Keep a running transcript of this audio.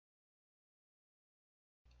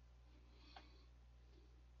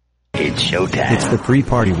It's showtime. It's the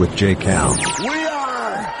pre-party with J. Cal. We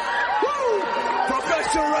are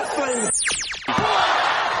professional wrestling.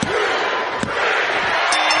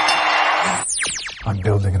 I'm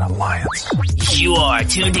building an alliance. You are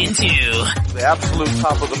tuned into the absolute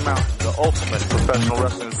top of the mountain, the ultimate professional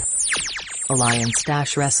wrestling.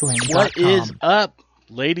 Alliance-wrestling.com. What is up,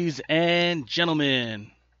 ladies and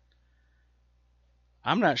gentlemen?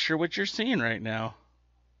 I'm not sure what you're seeing right now.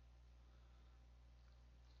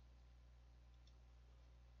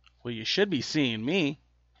 Well, you should be seeing me.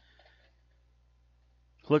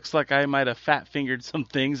 Looks like I might have fat-fingered some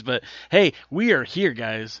things, but hey, we are here,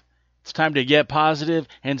 guys. It's time to get positive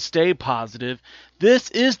and stay positive.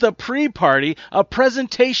 This is the pre-party, a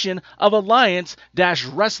presentation of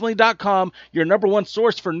Alliance-wrestling.com, your number one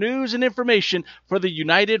source for news and information for the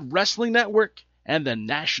United Wrestling Network and the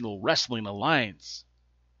National Wrestling Alliance.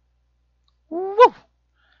 Woo!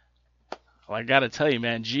 Well, I gotta tell you,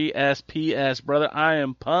 man, GSPS, brother, I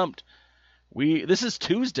am pumped. This is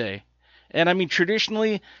Tuesday. And I mean,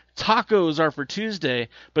 traditionally, tacos are for Tuesday,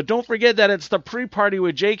 but don't forget that it's the pre-party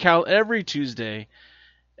with J. Cal every Tuesday.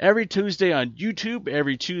 Every Tuesday on YouTube,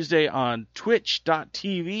 every Tuesday on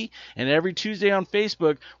Twitch.tv, and every Tuesday on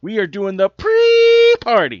Facebook, we are doing the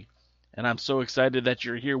pre-party. And I'm so excited that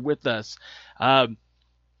you're here with us.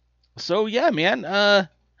 So yeah, man,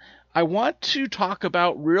 I want to talk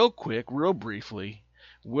about real quick, real briefly,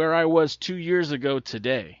 where I was 2 years ago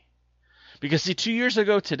today. Because see, 2 years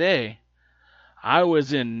ago today, I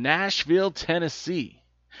was in Nashville, Tennessee.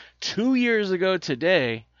 2 years ago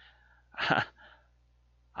today,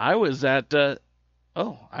 I was at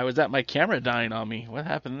my camera dying on me. What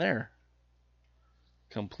happened there?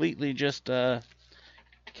 Completely just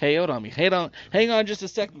KO'd on me. Hang on just a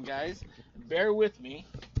second, guys. Bear with me.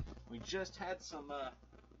 We just had some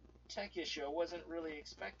tech issue I wasn't really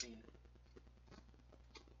expecting.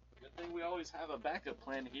 Good thing we always have a backup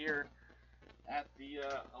plan here at the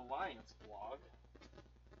Alliance blog.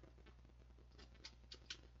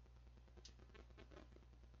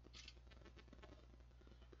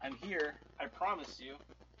 I'm here, I promise you.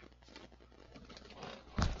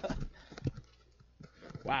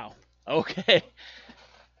 Wow. Okay.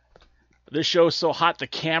 This show is so hot the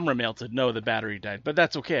camera melted. No, the battery died. But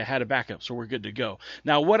that's okay. I had a backup, so we're good to go.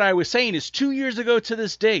 Now, what I was saying is 2 years ago to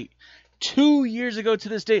this date,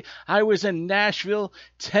 I was in Nashville,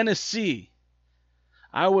 Tennessee.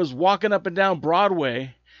 I was walking up and down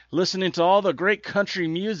Broadway, listening to all the great country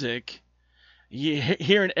music,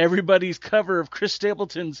 hearing everybody's cover of Chris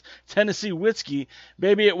Stapleton's Tennessee Whiskey.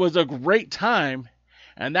 Baby, it was a great time.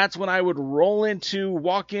 And that's when I would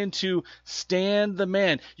walk into Stan the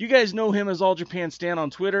Man. You guys know him as All Japan Stan on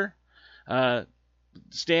Twitter.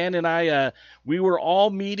 Stan and I, we were all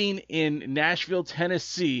meeting in Nashville,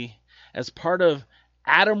 Tennessee as part of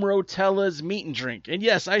Adam Rotella's meet and drink. And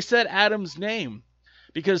yes, I said Adam's name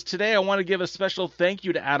because today I want to give a special thank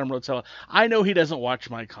you to Adam Rotella. I know he doesn't watch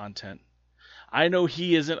my content. I know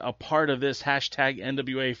he isn't a part of this hashtag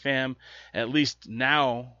NWA fam, at least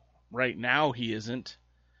now, right now he isn't.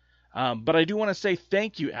 But I do want to say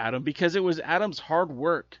thank you, Adam, because it was Adam's hard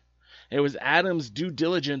work. It was Adam's due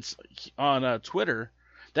diligence on Twitter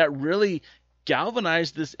that really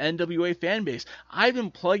galvanized this NWA fan base. I've been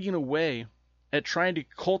plugging away at trying to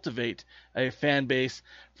cultivate a fan base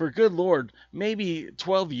for, good Lord, maybe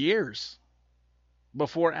 12 years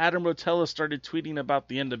before Adam Rotella started tweeting about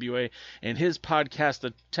the NWA, and his podcast,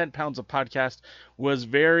 the 10 Pounds of Podcast, was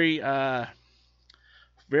very,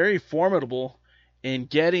 very formidable in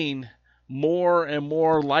getting more and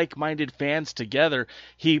more like-minded fans together.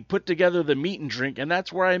 He put together the meet and drink, and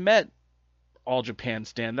that's where I met All Japan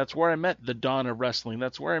Stan. That's where I met the Dawn of Wrestling.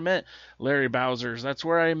 That's where I met Larry Bowser's. That's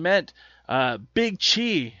where I met Big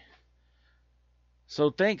Chi.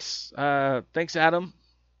 So thanks Adam.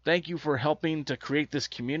 Thank you for helping to create this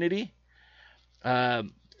community.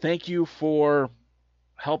 Thank you for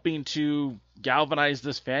helping to galvanize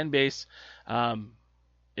this fan base.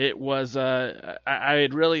 It was, I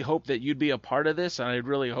had really hoped that you'd be a part of this, and I'd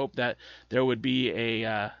really hope that there would be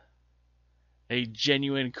a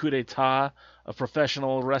genuine coup d'etat of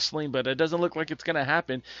professional wrestling, but it doesn't look like it's going to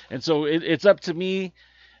happen. And so it's up to me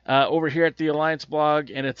over here at the Alliance blog,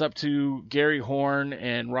 and it's up to Gary Horn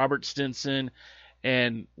and Robert Stinson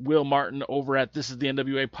and Will Martin over at This Is the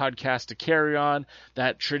NWA podcast to carry on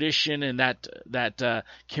that tradition and that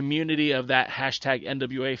community of that hashtag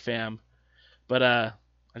NWA fam. But I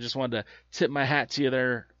just wanted to tip my hat to you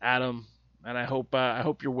there, Adam, and I hope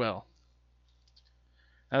you're well.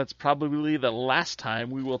 That's probably the last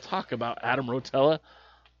time we will talk about Adam Rotella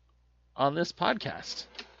on this podcast.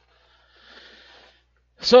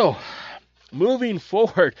 So, moving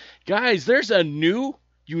forward, guys, there's a new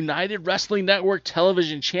United Wrestling Network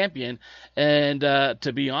television champion, and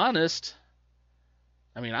to be honest,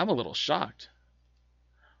 I mean, I'm a little shocked.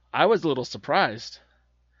 I was a little surprised.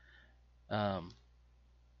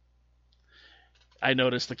 I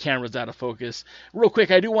noticed the camera's out of focus. Real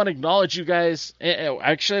quick, I do want to acknowledge you guys.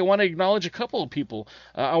 Actually, I want to acknowledge a couple of people.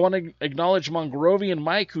 I want to acknowledge Mongrovian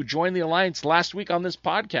Mike, who joined the Alliance last week on this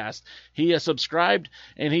podcast. He subscribed,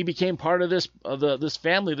 and he became part of this this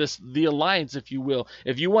family, the Alliance, if you will.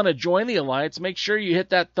 If you want to join the Alliance, make sure you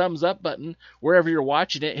hit that thumbs up button wherever you're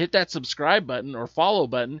watching it. Hit that subscribe button or follow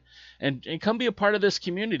button, and come be a part of this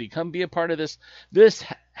community. Come be a part of this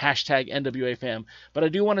hashtag NWA fam. But I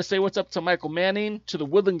do want to say what's up to Michael Manning, to the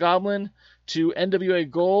Woodland Goblin, to NWA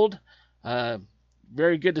Gold.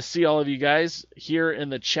 Very good to see all of you guys here in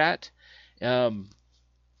the chat.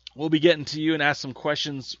 We'll be getting to you and ask some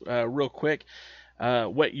questions real quick.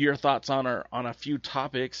 What your thoughts on a few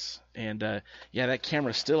topics. And yeah, that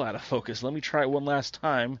camera's still out of focus. Let me try it one last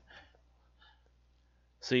time.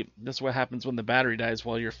 See, this is what happens when the battery dies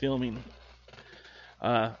while you're filming.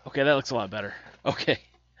 Okay, that looks a lot better. Okay.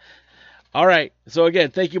 All right. So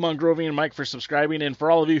again, thank you, Mongrovian and Mike, for subscribing. And for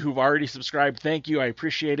all of you who've already subscribed, thank you. I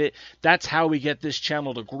appreciate it. That's how we get this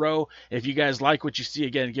channel to grow. If you guys like what you see,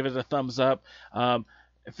 again, give it a thumbs up.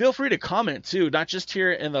 Feel free to comment too, not just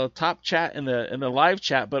here in the top chat in the live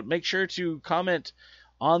chat, but make sure to comment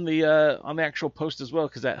on the actual post as well,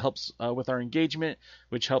 because that helps with our engagement,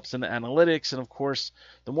 which helps in the analytics. And of course,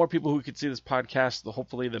 the more people who can see this podcast,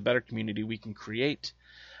 hopefully the better community we can create.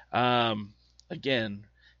 Again,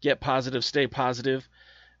 get positive, stay positive.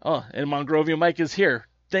 Oh, and Mongrovian Mike is here.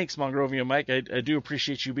 Thanks, Mongrovian Mike. I do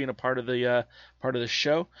appreciate you being a part of the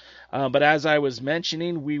show. But as I was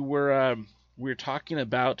mentioning, we were talking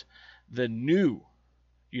about the new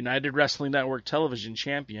United Wrestling Network television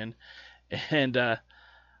champion, and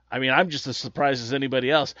I mean, I'm just as surprised as anybody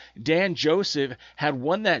else. Dan Joseph had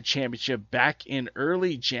won that championship back in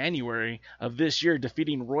early January of this year,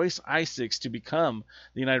 defeating Royce Isaacs to become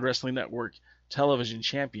the United Wrestling Network television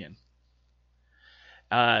champion.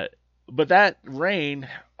 But that reign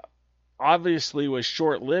obviously was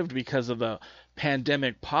short-lived because of the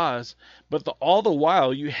pandemic pause. But all the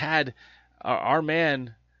while, you had our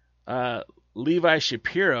man Levi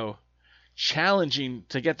Shapiro challenging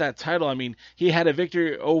to get that title. I mean, he had a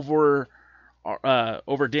victory over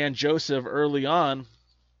Dan Joseph early on.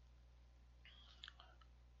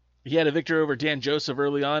 He had a victory over Dan Joseph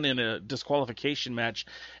early on in a disqualification match,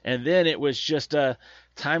 and then it was just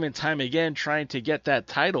time and time again trying to get that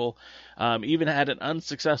title. Even had an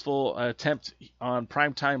unsuccessful attempt on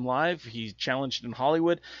Primetime Live. He challenged in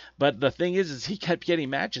Hollywood, but the thing is he kept getting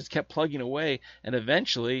matches, kept plugging away, and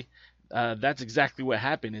eventually that's exactly what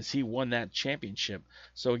happened, is he won that championship.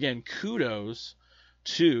 So again, kudos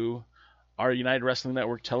to our United Wrestling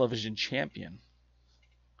Network television champion.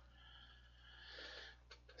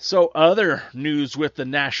 So other news with the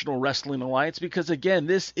National Wrestling Alliance, because again,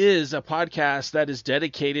 this is a podcast that is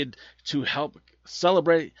dedicated to help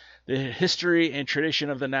celebrate the history and tradition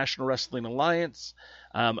of the National Wrestling Alliance,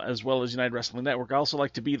 as well as United Wrestling Network. I also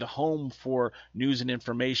like to be the home for news and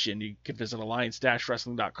information. You can visit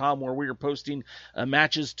alliance-wrestling.com, where we are posting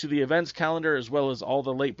matches to the events calendar, as well as all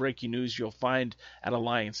the late-breaking news you'll find at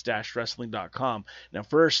alliance-wrestling.com. Now,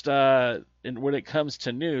 first, when it comes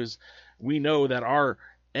to news, we know that our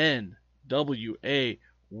NWA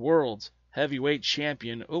World Heavyweight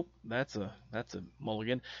Champion, that's a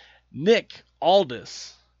mulligan, Nick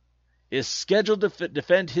Aldis, is scheduled to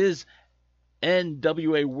defend his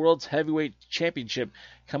NWA World Heavyweight Championship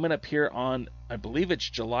coming up here on, I believe it's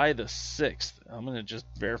July the 6th. I'm going to just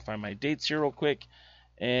verify my dates here real quick.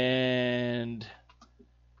 And,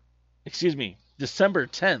 December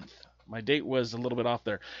 10th. My date was a little bit off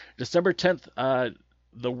there. December 10th,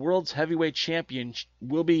 the World's Heavyweight Champion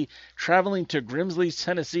will be traveling to Grimsley,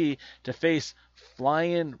 Tennessee to face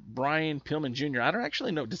Flying Brian Pillman Jr. I don't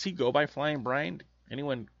actually know. Does he go by Flying Brian?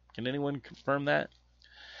 Can anyone confirm that?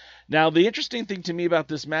 Now, the interesting thing to me about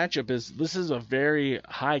this matchup is this is a very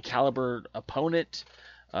high caliber opponent.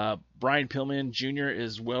 Brian Pillman Jr.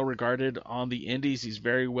 is well regarded on the indies. He's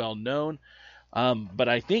very well known. But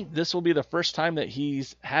I think this will be the first time that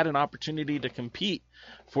he's had an opportunity to compete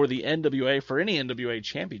for the NWA, for any NWA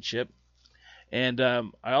championship. And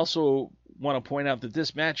I also want to point out that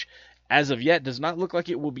this match, as of yet, does not look like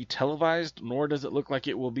it will be televised, nor does it look like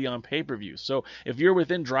it will be on pay-per-view. So if you're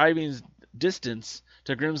within driving distance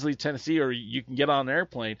to Grimsley, Tennessee, or you can get on an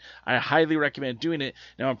airplane, I highly recommend doing it.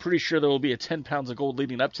 Now, I'm pretty sure there will be a 10 pounds of gold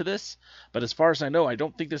leading up to this, but as far as I know, I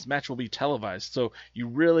don't think this match will be televised. So you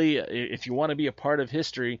really, if you want to be a part of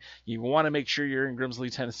history, you want to make sure you're in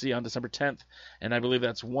Grimsley, Tennessee on December 10th, and I believe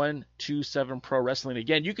that's 127 Pro Wrestling.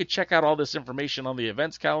 Again, you could check out all this information on the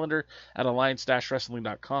events calendar at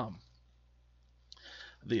alliance-wrestling.com.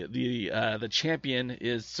 The champion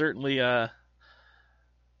is certainly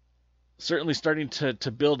starting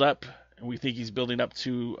to build up, and we think he's building up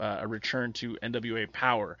to a return to NWA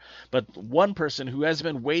Power. But one person who has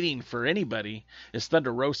been waiting for anybody is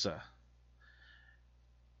Thunder Rosa.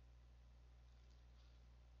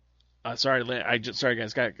 Sorry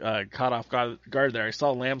guys, got caught off guard there. I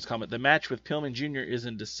saw Lamb's comment. The match with Pillman Jr. is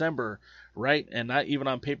in December, right? And not even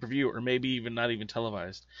on pay-per-view, or maybe even not even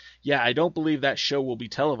televised. Yeah, I don't believe that show will be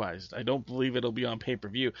televised. I don't believe it'll be on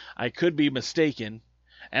pay-per-view. I could be mistaken,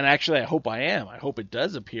 and actually I hope I am. I hope it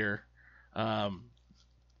does appear.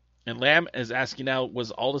 And Lamb is asking now,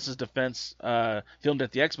 was Aldis' defense filmed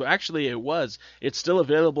at the Expo? Actually, it was. It's still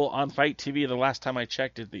available on Fight TV. The last time I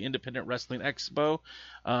checked it, the Independent Wrestling Expo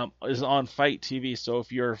is on Fight TV. So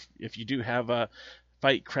if you do have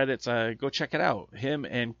Fight credits, go check it out. Him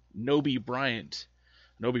and Nobi Bryant.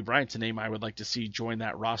 Nobi Bryant's a name I would like to see join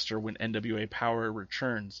that roster when NWA Power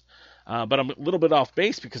returns. But I'm a little bit off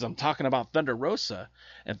base because I'm talking about Thunder Rosa.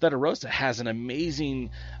 And Thunder Rosa has an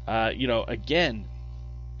amazing, again,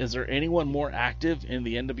 is there anyone more active in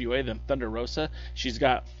the NWA than Thunder Rosa? She's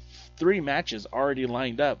got 3 matches already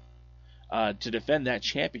lined up to defend that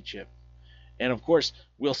championship. And, of course,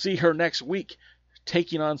 we'll see her next week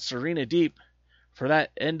taking on Serena Deeb for that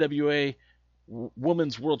NWA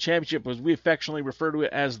Women's World Championship, as we affectionately refer to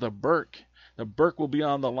it as the Burke. The Burke will be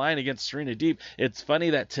on the line against Serena Deeb. It's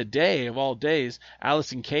funny that today, of all days,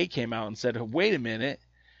 Allison Kay came out and said, wait a minute,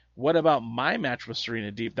 what about my match with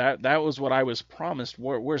Serena Deeb? That was what I was promised.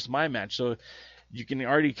 Where's my match? So you can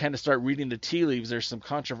already kind of start reading the tea leaves. There's some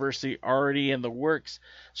controversy already in the works.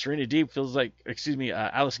 Allison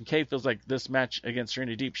Kay feels like this match against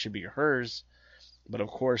Serena Deeb should be hers. But, of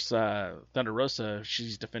course, Thunder Rosa,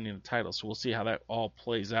 she's defending the title, so we'll see how that all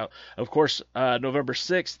plays out. Of course, November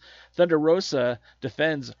 6th, Thunder Rosa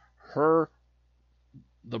defends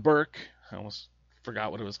the Burke. I almost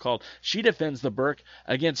forgot what it was called. She defends the Burke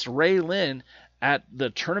against Ray Lynn at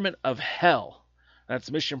the Tournament of Hell.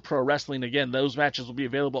 That's Mission Pro Wrestling. Again, those matches will be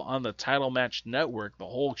available on the Title Match Network. The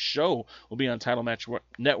whole show will be on Title Match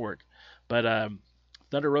Network. But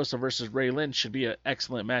Thunder Rosa versus Ray Lynn should be an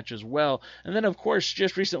excellent match as well. And then, of course,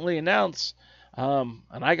 just recently announced, and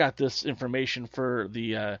I got this information for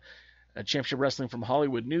the Championship Wrestling from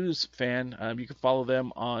Hollywood News fan. You can follow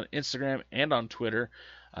them on Instagram and on Twitter.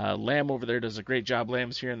 Lamb over there does a great job.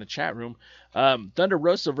 Lamb's here in the chat room. Thunder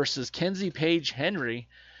Rosa versus Kenzie Page Henry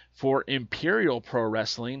for Imperial Pro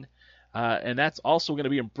Wrestling. And that's also going to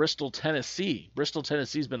be in Bristol, Tennessee. Bristol,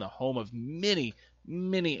 Tennessee has been the home of many,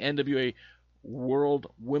 many NWA World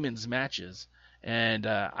Women's matches. And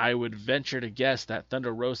I would venture to guess that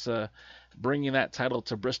Thunder Rosa bringing that title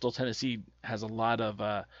to Bristol, Tennessee has a lot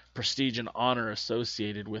of prestige and honor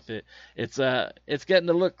associated with it. It's getting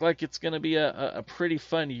to look like it's going to be a pretty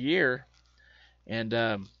fun year. And,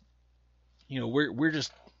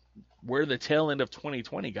 we're the tail end of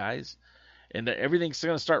 2020, guys. And everything's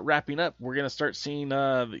going to start wrapping up. We're going to start seeing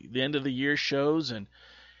the end of the year shows, and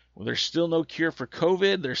there's still no cure for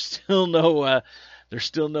COVID. There's still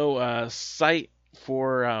no site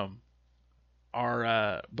for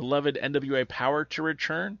our beloved NWA Power to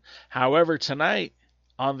return. However, tonight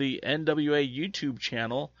on the NWA YouTube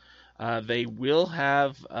channel, they will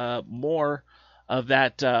have more of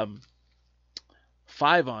that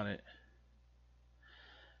 5 on it,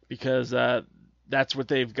 because that's what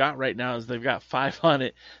they've got right now, is they've got 5 on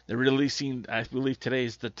it. They're releasing, I believe today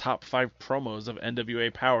is the top 5 promos of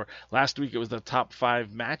NWA Power. Last week it was the top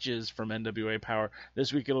 5 matches from NWA Power.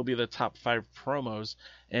 This week it'll be the top 5 promos.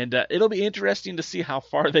 And it'll be interesting to see how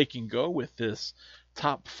far they can go with this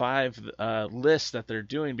top 5 list that they're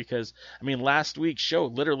doing, because, last week's show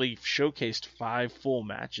literally showcased 5 full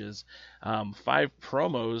matches, 5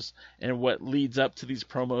 promos, and what leads up to these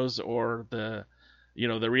promos, or the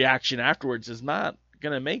reaction afterwards, is not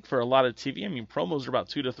going to make for a lot of TV. Promos are about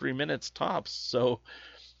 2 to 3 minutes tops, so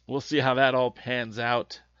we'll see how that all pans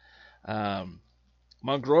out.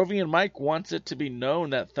 Mongrovian Mike wants it to be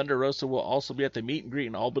known that Thunder Rosa will also be at the meet and greet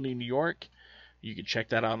in Albany, New York You can check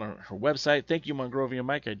that out on her website. Thank you, Mongrovian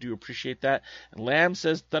Mike. I do appreciate that. And Lamb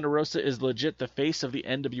says Thunder Rosa is legit the face of the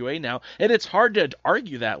NWA now. And it's hard to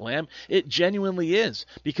argue that, Lamb. It genuinely is.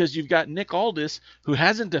 Because you've got Nick Aldis, who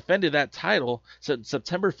hasn't defended that title since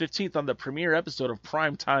September 15th on the premiere episode of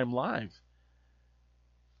Primetime Live.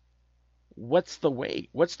 What's the wait?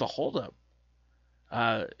 What's the holdup?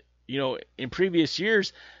 In previous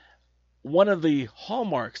years, one of the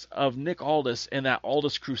hallmarks of Nick Aldis and that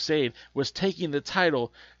Aldis Crusade was taking the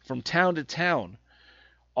title from town to town,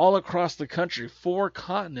 all across the country, 4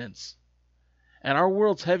 continents. And our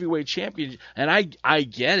world's heavyweight champion, and I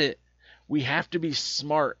get it, we have to be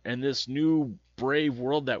smart in this new brave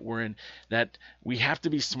world that we're in, that we have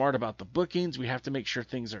to be smart about the bookings, we have to make sure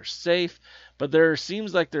things are safe, but there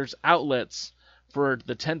seems like there's outlets for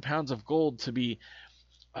the 10 pounds of gold to be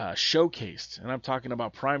showcased. And I'm talking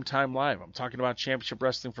about Primetime Live. I'm talking about Championship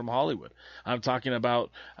Wrestling from Hollywood. I'm talking about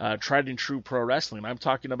Tried and True Pro Wrestling. I'm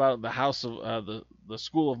talking about the House of the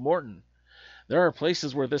School of Morton. There are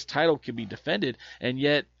places where this title can be defended, and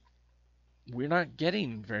yet we're not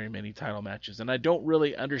getting very many title matches. And I don't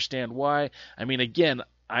really understand why. I mean, again,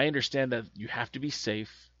 I understand that you have to be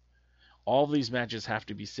safe. All of these matches have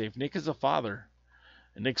to be safe. Nick is a father.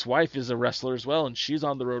 And Nick's wife is a wrestler as well, and she's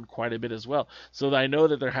on the road quite a bit as well. So I know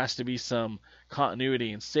that there has to be some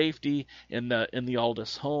continuity and safety in the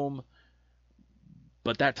Aldis home,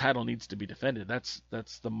 but that title needs to be defended. That's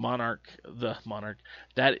the monarch.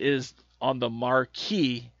 That is on the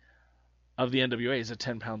marquee of the NWA is at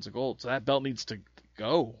 10 pounds of gold. So that belt needs to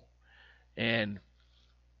go. And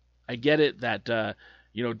I get it that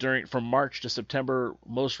from March to September,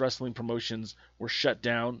 most wrestling promotions were shut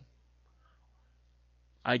down.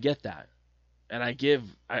 I get that, and I give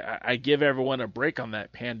everyone a break on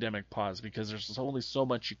that pandemic pause because there's only so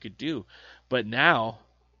much you could do. But now,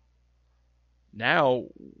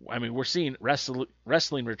 I mean, we're seeing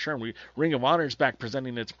wrestling return. Ring of Honor is back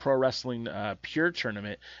presenting its Pro Wrestling Pure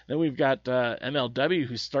tournament. Then we've got MLW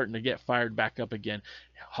who's starting to get fired back up again.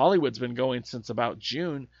 Hollywood's been going since about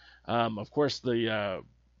June. Of course, the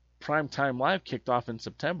Primetime Live kicked off in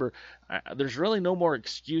September. There's really no more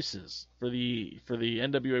excuses for the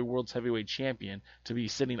NWA World's Heavyweight Champion to be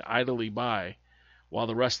sitting idly by while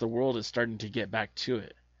the rest of the world is starting to get back to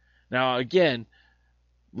it. Now, again,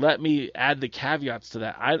 let me add the caveats to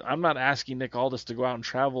that. I'm not asking Nick Aldis to go out and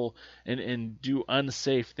travel and do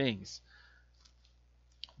unsafe things.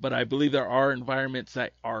 But I believe there are environments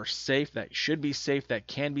that are safe, that should be safe, that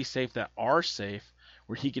can be safe, that are safe,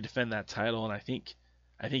 where he could defend that title. And I think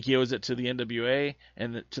he owes it to the NWA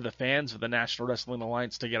and to the fans of the National Wrestling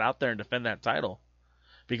Alliance to get out there and defend that title.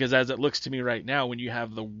 Because as it looks to me right now, when you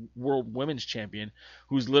have the World Women's Champion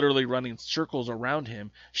who's literally running circles around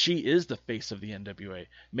him, she is the face of the NWA.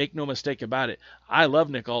 Make no mistake about it. I love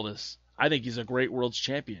Nick Aldis. I think he's a great World's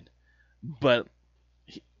Champion. But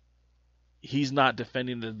he's not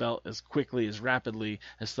defending the belt as quickly, as rapidly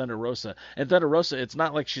as Thunder Rosa. And Thunder Rosa, it's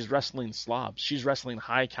not like she's wrestling slobs. She's wrestling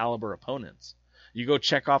high-caliber opponents. You go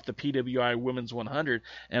check off the PWI Women's 100,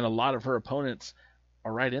 and a lot of her opponents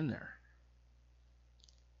are right in there.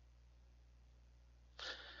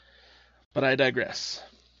 But I digress.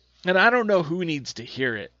 And I don't know who needs to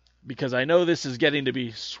hear it, because I know this is getting to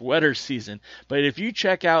be sweater season. But if you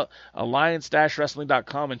check out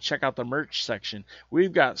alliance-wrestling.com and check out the merch section,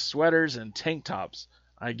 we've got sweaters and tank tops.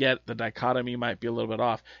 I get the dichotomy might be a little bit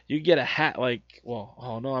off. You get a hat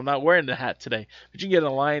I'm not wearing the hat today. But you can get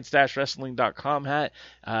an alliance-wrestling.com hat.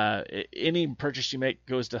 Any purchase you make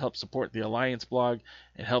goes to help support the Alliance blog.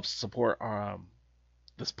 It helps support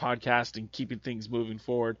this podcast and keeping things moving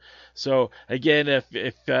forward. So again,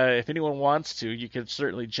 if anyone wants to, you can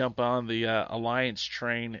certainly jump on the Alliance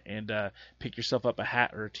train and pick yourself up a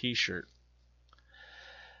hat or a t-shirt.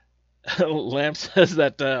 Lamb says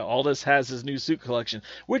that Aldis has his new suit collection,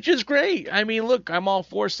 which is great. I mean, look, I'm all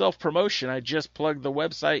for self-promotion. I just plugged the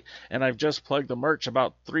website and I've just plugged the merch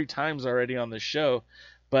about 3 times already on the show.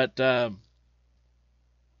 But I'm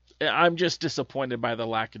just disappointed by the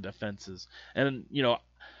lack of defenses. And,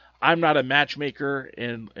 I'm not a matchmaker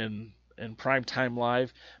in Primetime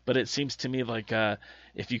Live, but it seems to me like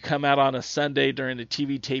if you come out on a Sunday during the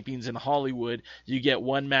TV tapings in Hollywood, you get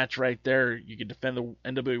one match right there. You can defend the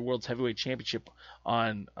NWA World's Heavyweight Championship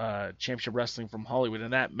on Championship Wrestling from Hollywood,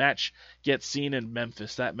 and that match gets seen in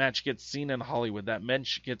Memphis. That match gets seen in Hollywood. That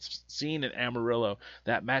match gets seen in Amarillo.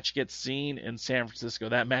 That match gets seen in San Francisco.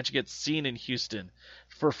 That match gets seen in Houston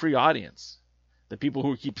for a free audience. The people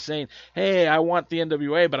who keep saying, hey, I want the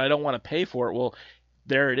NWA, but I don't want to pay for it. Well,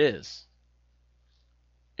 there it is.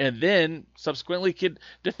 And then subsequently could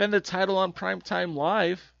defend the title on Primetime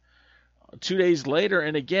Live 2 days later.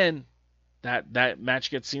 And again, that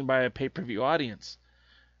match gets seen by a pay-per-view audience.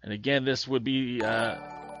 And again, this would be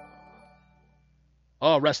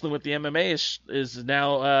Wrestling with the MMA is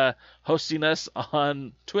now hosting us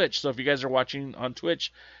on Twitch. So if you guys are watching on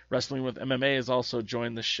Twitch, Wrestling with MMA has also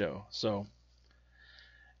joined the show. So,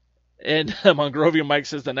 and Mongrovian Mike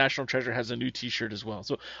says the National Treasure has a new T-shirt as well.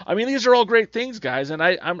 So I mean, these are all great things, guys, and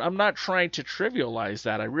I'm not trying to trivialize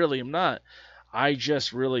that. I really am not. I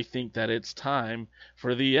just really think that it's time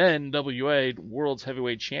for the NWA World's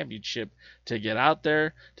Heavyweight Championship to get out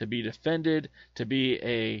there, to be defended, to be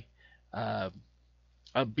a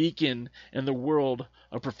beacon in the world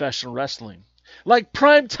of professional wrestling. Like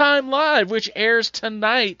Primetime Live, which airs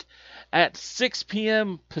tonight at 6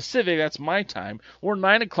 p.m. Pacific, that's my time, or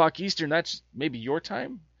 9 o'clock Eastern, that's maybe your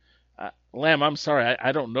time? Lamb, I'm sorry,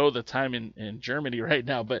 I don't know the time in Germany right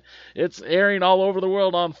now, but it's airing all over the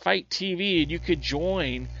world on Fight TV, and you could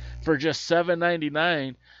join for just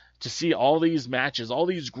 $7.99 to see all these matches, all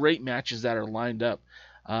these great matches that are lined up.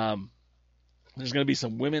 There's going to be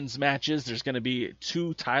some women's matches. There's going to be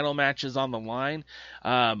 2 title matches on the line.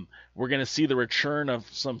 We're going to see the return of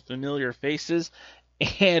some familiar faces.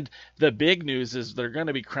 And the big news is they're going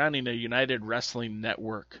to be crowning a United Wrestling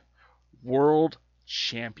Network World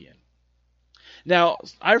Champion. Now,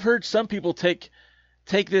 I've heard some people take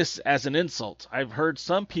this as an insult. I've heard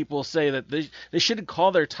some people say that they shouldn't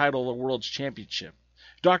call their title the World's Championship.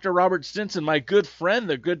 Dr. Robert Stinson, my good friend,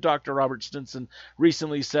 the good Dr. Robert Stinson,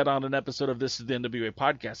 recently said on an episode of This is the NWA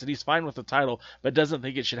podcast that he's fine with the title, but doesn't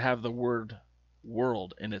think it should have the word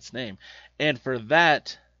world in its name. And for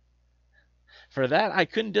that, I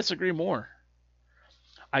couldn't disagree more.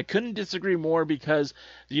 I couldn't disagree more because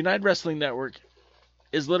the United Wrestling Network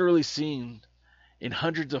is literally seen in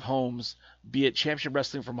hundreds of homes, be it Championship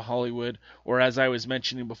Wrestling from Hollywood, or as I was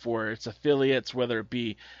mentioning before, its affiliates, whether it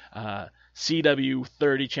be CW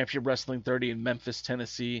 30, Championship Wrestling 30 in Memphis,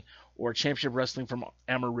 Tennessee, or Championship Wrestling from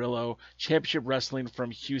Amarillo, Championship Wrestling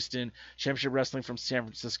from Houston, Championship Wrestling from San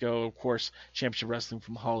Francisco, of course, Championship Wrestling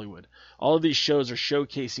from Hollywood. All of these shows are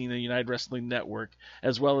showcasing the United Wrestling Network,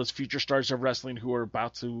 as well as future stars of wrestling who are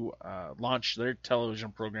about to launch their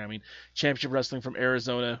television programming. Championship Wrestling from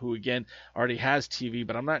Arizona, who again already has TV,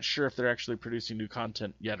 but I'm not sure if they're actually producing new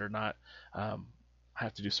content yet or not. I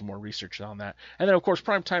have to do some more research on that. And then, of course,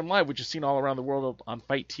 Primetime Live, which is seen all around the world on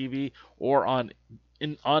Fight TV or on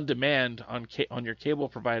demand on your cable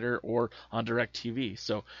provider or on DirecTV.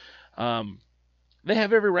 So they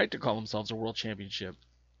have every right to call themselves a world championship.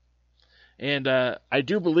 And I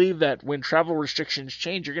do believe that when travel restrictions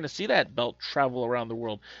change, you're going to see that belt travel around the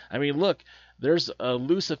world. I mean, look, there's a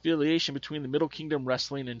loose affiliation between the Middle Kingdom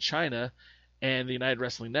Wrestling in China and the United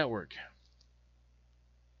Wrestling Network.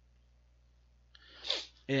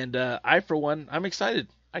 And I, for one, I'm excited.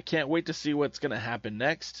 I can't wait to see what's going to happen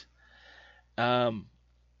next.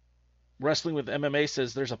 Wrestling with MMA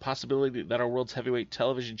says there's a possibility that our world's heavyweight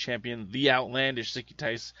television champion, the outlandish Zicky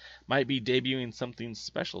Tice, might be debuting something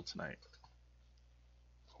special tonight.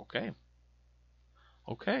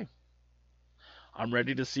 Okay. I'm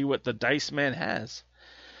ready to see what the Dice Man has.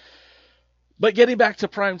 But getting back to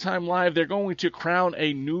Primetime Live, they're going to crown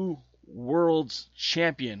a new world's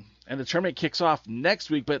champion. And the tournament kicks off next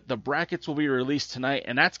week, but the brackets will be released tonight,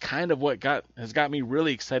 and that's kind of what has got me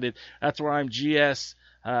really excited. That's where I'm GPSP,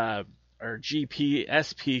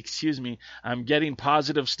 I'm getting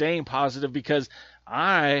positive, staying positive, because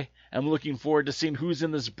I am looking forward to seeing who's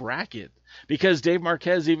in this bracket. Because Dave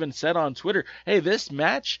Marquez even said on Twitter, hey, this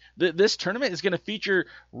match, this tournament is going to feature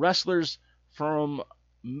wrestlers from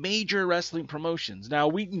major wrestling promotions. Now,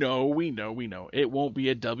 we know, it won't be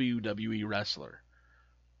a WWE wrestler.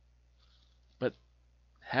 But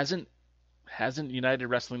hasn't United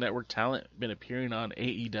Wrestling Network talent been appearing on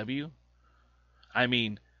AEW? I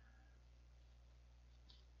mean,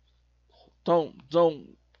 don't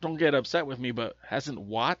get upset with me, but hasn't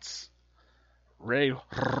Watts, Ray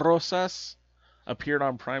Rosas appeared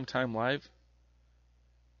on Primetime Live?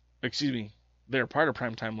 Excuse me, they're part of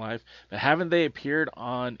Primetime Live, but haven't they appeared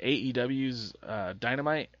on AEW's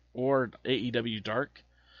Dynamite or AEW Dark?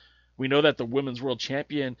 We know that the Women's World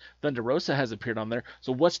Champion, Thunder Rosa, has appeared on there.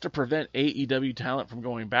 So what's to prevent AEW talent from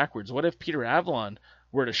going backwards? What if Peter Avalon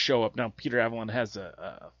were to show up? Now, Peter Avalon has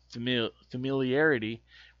a familiarity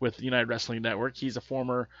with the United Wrestling Network. He's a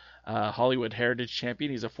former Hollywood Heritage Champion.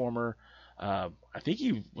 He's a former, I think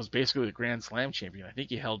he was basically the Grand Slam Champion. I think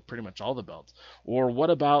he held pretty much all the belts. Or what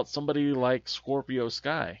about somebody like Scorpio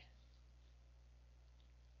Sky?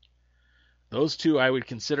 Those two I would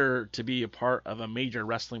consider to be a part of a major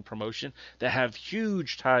wrestling promotion that have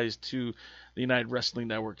huge ties to the United Wrestling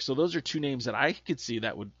Network. So those are two names that I could see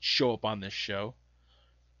that would show up on this show.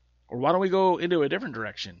 Or why don't we go into a different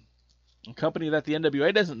direction? A company that the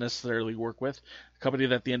NWA doesn't necessarily work with, a company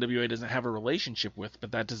that the NWA doesn't have a relationship with,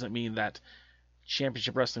 but that doesn't mean that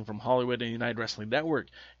Championship Wrestling from Hollywood and United Wrestling Network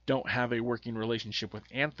don't have a working relationship with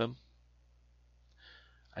Anthem.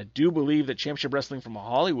 I do believe that Championship Wrestling from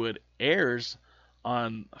Hollywood airs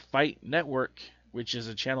on Fight Network, which is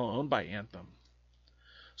a channel owned by Anthem.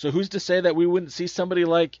 So who's to say that we wouldn't see somebody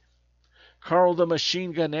like Carl the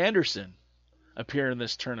Machine Gun Anderson appear in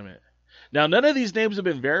this tournament? Now, none of these names have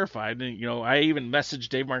been verified, and I even messaged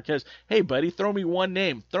Dave Marquez, "Hey, buddy, throw me one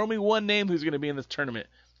name. Throw me one name who's going to be in this tournament."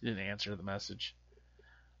 He didn't answer the message.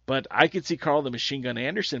 But I could see Carl the Machine Gun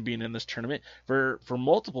Anderson being in this tournament for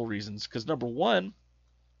multiple reasons. Because number one,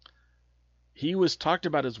 he was talked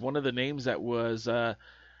about as one of the names that was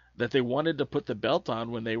that they wanted to put the belt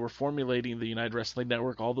on when they were formulating the United Wrestling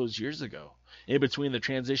Network all those years ago. In between the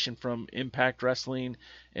transition from Impact Wrestling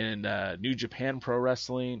and New Japan Pro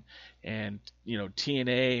Wrestling and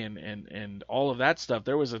TNA and all of that stuff,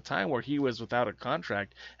 there was a time where he was without a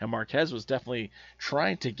contract, and Marquez was definitely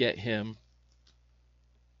trying to get him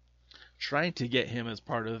as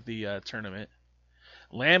part of the tournament.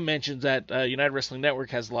 Lamb mentions that United Wrestling Network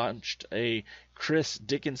has launched a Chris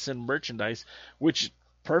Dickinson merchandise, which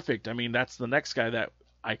perfect. I mean, that's the next guy that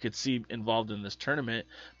I could see involved in this tournament,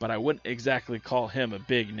 but I wouldn't exactly call him a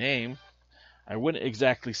big name. I wouldn't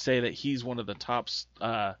exactly say that he's one of the top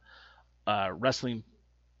wrestling.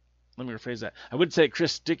 Let me rephrase that. I wouldn't say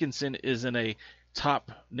Chris Dickinson is in a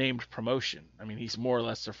top named promotion. I mean, he's more or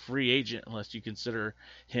less a free agent unless you consider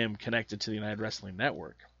him connected to the United Wrestling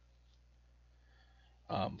Network.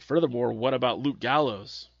 Furthermore, what about Luke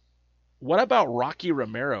Gallows? What about Rocky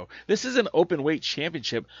Romero? This is an open weight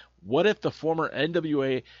championship. What if the former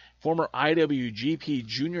NWA, former IWGP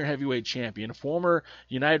Junior Heavyweight Champion, former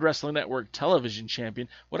United Wrestling Network Television Champion,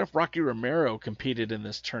 what if Rocky Romero competed in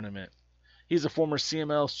this tournament? He's a former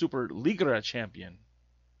CML Super Liga Champion.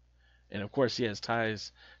 And of course, he has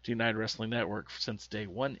ties to United Wrestling Network since day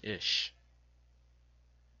one-ish.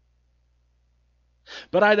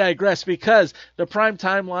 But I digress, because the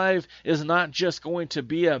Primetime Live is not just going to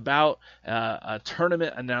be about a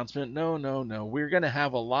tournament announcement. No. We're going to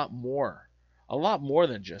have a lot more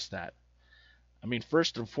than just that. I mean,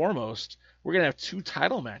 first and foremost, we're going to have 2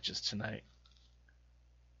 title matches tonight.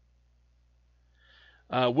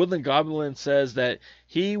 Woodland Goblin says that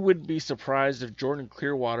he would be surprised if Jordan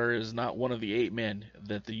Clearwater is not one of the 8 men,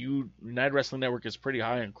 that the United Wrestling Network is pretty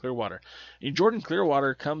high on Clearwater. And Jordan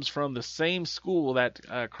Clearwater comes from the same school that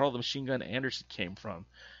Carl the Machine Gun Anderson came from.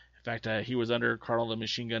 In fact, he was under Carl the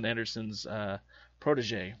Machine Gun Anderson's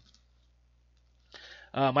protege.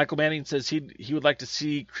 Michael Manning says he would like to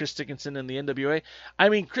see Chris Dickinson in the NWA. I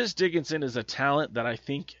mean, Chris Dickinson is a talent that I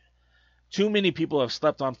think too many people have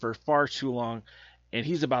slept on for far too long, and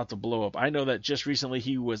he's about to blow up. I know that just recently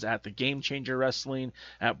he was at the Game Changer Wrestling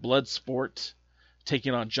at Bloodsport,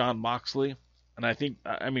 taking on John Moxley. And I think,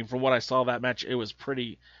 from what I saw that match, it was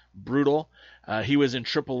pretty brutal. He was in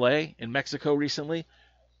AAA in Mexico recently.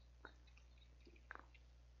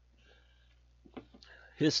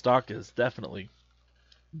 His stock is definitely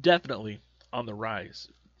on the rise.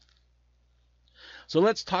 So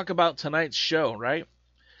let's talk about tonight's show, right?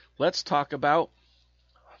 Let's talk about,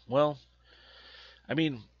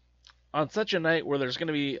 on such a night where there's going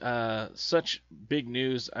to be such big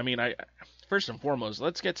news, first and foremost,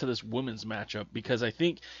 let's get to this women's matchup, because I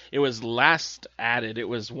think it was last added. It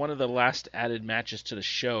was one of the last added matches to the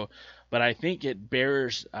show, but I think it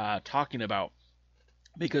bears talking about,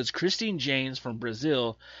 because Christine Janes from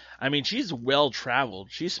Brazil, she's well-traveled.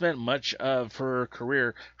 She spent much of her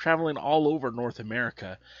career traveling all over North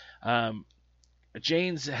America.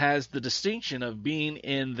 Janes has the distinction of being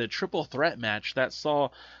in the triple threat match that saw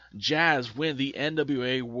Jazz win the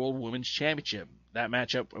NWA World Women's Championship. That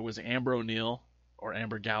matchup was Amber O'Neal, or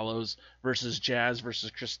Amber Gallows, versus Jazz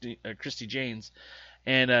versus Christy Janes.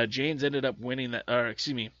 And Jazz ended up winning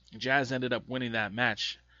that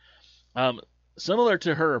match. Similar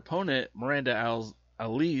to her opponent, Miranda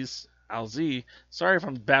Alzi. Sorry if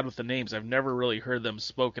I'm bad with the names. I've never really heard them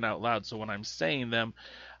spoken out loud, so when I'm saying them,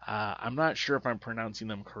 I'm not sure if I'm pronouncing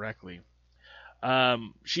them correctly.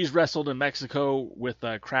 She's wrestled in Mexico with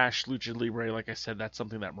Crash Lucha Libre. Like I said, that's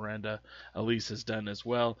something that Miranda Elise has done as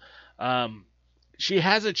well. She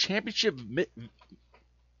has a championship.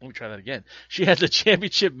 Let me try that again. She has a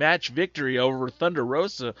championship match victory over Thunder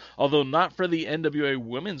Rosa, although not for the NWA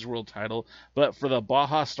Women's World Title, but for the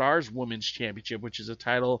Baja Stars Women's Championship, which is a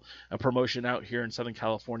promotion out here in Southern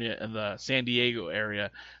California and the San Diego area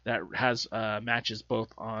that has matches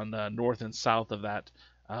both on north and south of that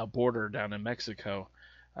border down in Mexico.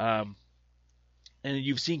 And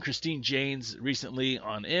you've seen Christine Janes recently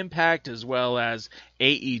on Impact as well as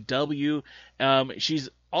AEW. She's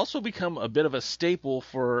also become a bit of a staple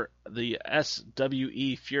for the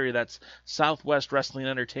SWE Fury. That's Southwest Wrestling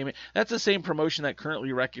Entertainment. That's the same promotion that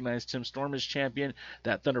currently recognized Tim Storm as champion,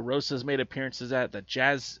 that Thunder Rosa has made appearances at, that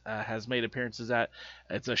Jazz has made appearances at.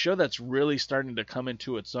 It's a show that's really starting to come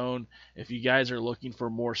into its own. If you guys are looking for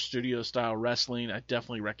more studio-style wrestling, I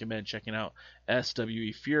definitely recommend checking out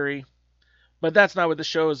SWE Fury. But that's not what this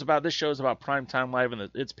show is about. This show is about Primetime Live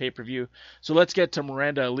and its pay-per-view. So let's get to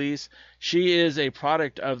Miranda Elise. She is a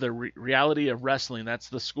product of the reality of wrestling. That's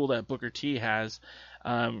the school that Booker T has.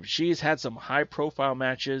 She's had some high-profile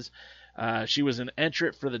matches. She was an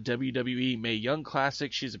entrant for the WWE Mae Young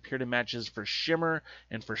Classic. She's appeared in matches for Shimmer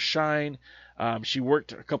and for Shine. She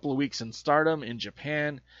worked a couple of weeks in Stardom in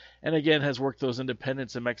Japan. And again, has worked those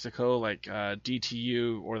independents in Mexico like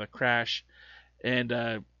DTU or The Crash.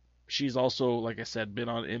 And she's also, like I said, been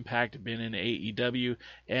on Impact, been in AEW,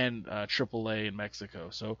 and AAA in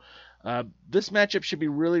Mexico. So this matchup should be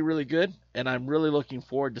really, really good, and I'm really looking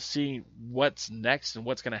forward to seeing what's next and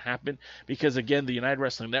what's going to happen, because, again, the United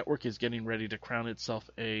Wrestling Network is getting ready to crown itself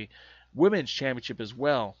a women's championship as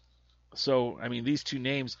well. So, I mean, these two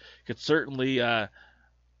names could certainly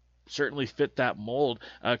fit that mold.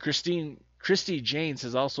 Christy Janes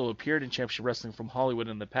has also appeared in Championship Wrestling from Hollywood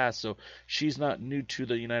in the past, so she's not new to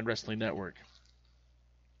the United Wrestling Network.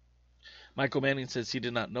 Michael Manning says he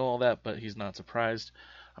did not know all that, but he's not surprised.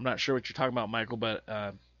 I'm not sure what you're talking about, Michael, but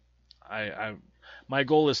my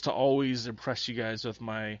goal is to always impress you guys with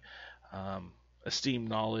my esteemed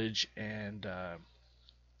knowledge and,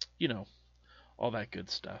 all that good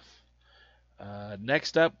stuff.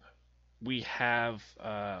 Next up, we have...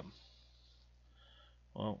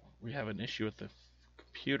 we have an issue with the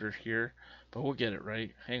computer here, but we'll get it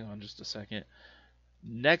right. Hang on just a second.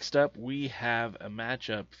 Next up, we have a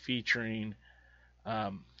matchup featuring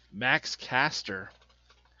Max Caster,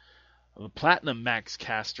 the Platinum Max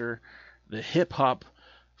Caster, the hip-hop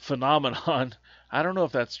phenomenon. I don't know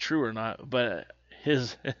if that's true or not, but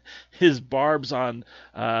his barbs on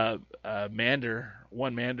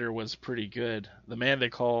Mander was pretty good. The man they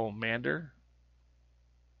call Mander.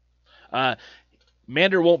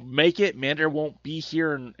 Mander won't make it. Mander won't be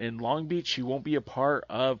here in Long Beach. He won't be a part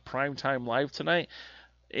of Primetime Live tonight.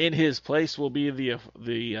 In his place will be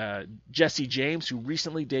the Jesse James, who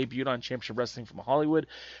recently debuted on Championship Wrestling from Hollywood.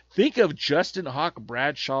 Think of Justin Hawk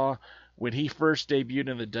Bradshaw when he first debuted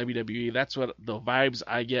in the WWE. That's what the vibes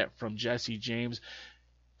I get from Jesse James.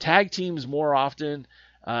 Tag teams more often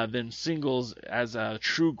than singles as a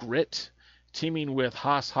True Grit, teaming with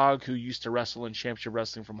Haas Hogg, who used to wrestle in Championship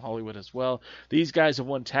Wrestling from Hollywood as well. These guys have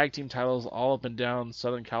won tag team titles all up and down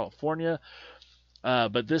Southern California.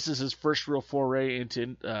 But this is his first real foray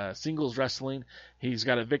into singles wrestling. He's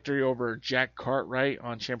got a victory over Jack Cartwright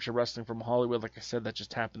on Championship Wrestling from Hollywood. Like I said, that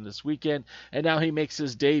just happened this weekend. And now he makes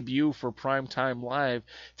his debut for Primetime Live,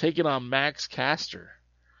 taking on Max Caster.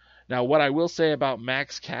 Now, what I will say about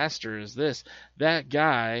Max Caster is this. That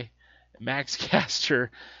guy, Max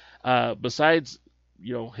Caster... besides,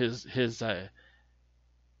 his what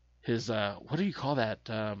do you call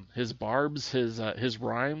that? His barbs, his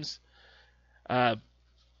rhymes.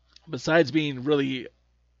 Besides being really,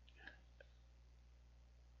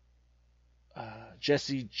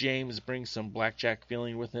 Jesse James brings some blackjack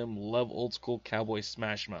feeling with him. Love old school cowboy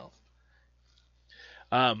smash mouth.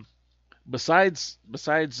 Besides,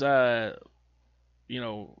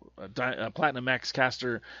 Platinum Max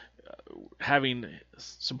Caster having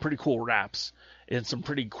some pretty cool raps and some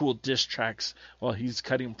pretty cool diss tracks while he's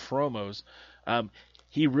cutting promos.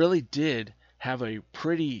 He really did have a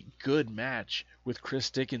pretty good match with Chris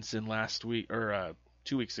Dickinson last week or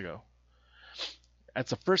 2 weeks ago.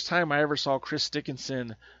 That's the first time I ever saw Chris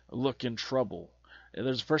Dickinson look in trouble. It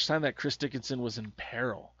was the first time that Chris Dickinson was in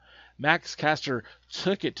peril. Max Caster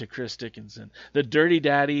took it to Chris Dickinson, the Dirty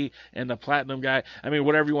Daddy and the Platinum guy. I mean,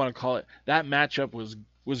 whatever you want to call it. That matchup was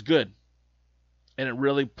good. And it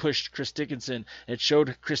really pushed Chris Dickinson. It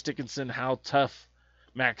showed Chris Dickinson how tough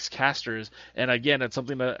Max Caster is. And again, that's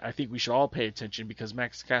something that I think we should all pay attention, because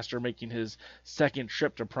Max Caster making his second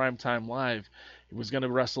trip to Primetime Live. He was going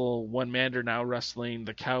to wrestle one Mander, now wrestling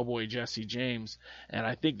the Cowboy Jesse James. And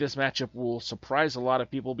I think this matchup will surprise a lot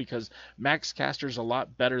of people, because Max Caster is a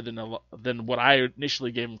lot better than what I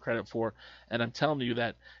initially gave him credit for. And I'm telling you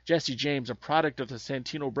that Jesse James, a product of the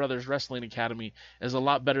Santino Brothers Wrestling Academy, is a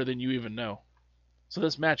lot better than you even know. So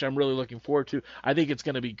this match I'm really looking forward to. I think it's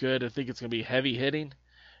going to be good. I think it's going to be heavy hitting.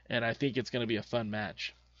 And I think it's going to be a fun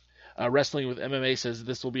match. Wrestling with MMA says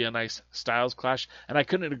this will be a nice styles clash. And I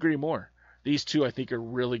couldn't agree more. These two, I think, are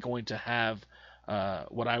really going to have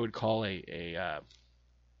what I would call a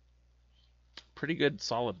pretty good,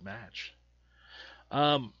 solid match.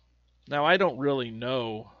 Now, I don't really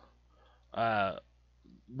know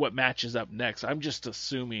what match is up next. I'm just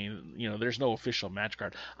assuming, there's no official match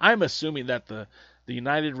card. I'm assuming that the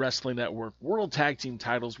United Wrestling Network World Tag Team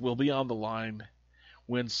titles will be on the line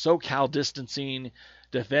when SoCal Distancing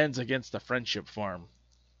defends against the Friendship Farm.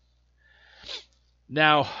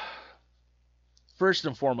 Now, first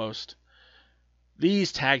and foremost,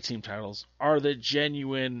 these tag team titles are the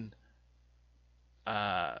genuine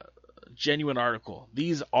article.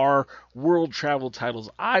 These are world travel titles.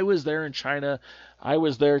 I was there in China. I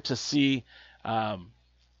was there to see.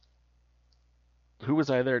 Who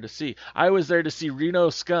was I there to see? I was there to see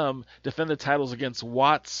Reno Scum defend the titles against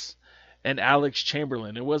Watts and Alex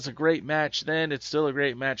Chamberlain. It was a great match then. It's still a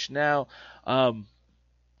great match now.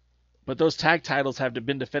 But those tag titles have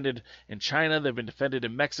been defended in China. They've been defended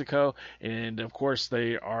in Mexico. And, of course,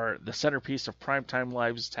 they are the centerpiece of Primetime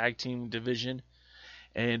Live's tag team division.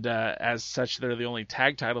 And as such, they're the only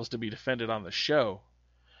tag titles to be defended on the show.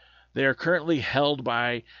 They are currently held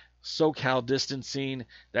by SoCal Distancing.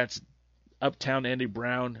 That's Uptown Andy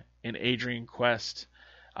Brown and Adrian Quest.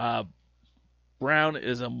 Brown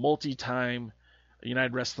is a multi-time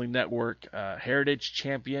United Wrestling Network Heritage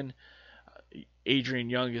Champion. Adrian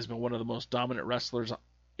Young has been one of the most dominant wrestlers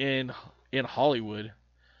in Hollywood.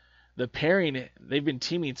 The pairing, they've been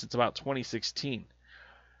teaming since about 2016.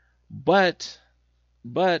 But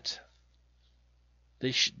they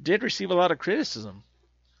did receive a lot of criticism.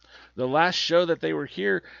 The last show that they were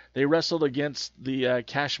here, they wrestled against the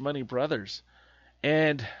Cash Money Brothers.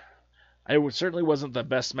 And it certainly wasn't the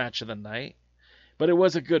best match of the night, but it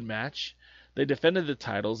was a good match. They defended the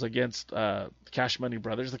titles against Cash Money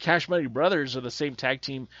Brothers. The Cash Money Brothers are the same tag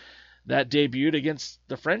team that debuted against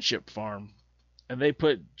the Friendship Farm. And they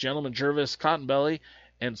put Gentleman Jervis Cottonbelly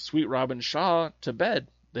and Sweet Robin Shaw to bed.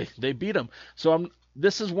 They beat them. So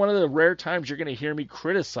this is one of the rare times you're going to hear me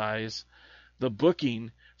criticize the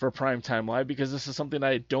booking for Primetime Live, because this is something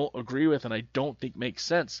I don't agree with and I don't think makes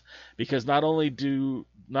sense. Because not only did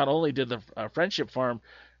the Friendship Farm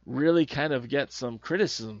really kind of get some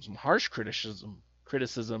criticism, some harsh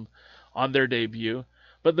criticism on their debut,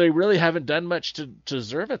 but they really haven't done much to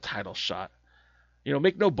deserve a title shot.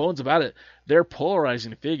 Make no bones about it. They're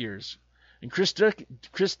polarizing figures. And Chris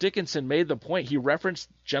Dickinson made the point. He referenced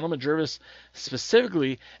Gentleman Jervis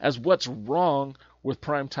specifically as what's wrong with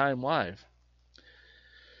Primetime Live.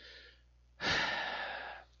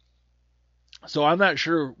 So I'm not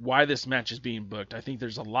sure why this match is being booked. I think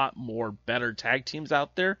there's a lot more better tag teams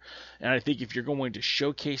out there. And I think if you're going to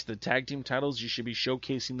showcase the tag team titles, you should be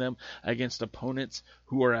showcasing them against opponents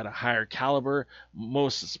who are at a higher caliber.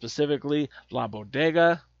 Most specifically, La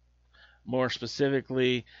Bodega. More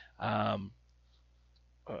specifically, 4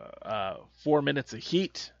 Minutes of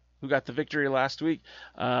Heat, who got the victory last week.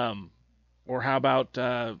 Or how about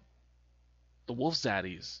the Wolf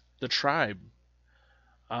Zaddies, the Tribe.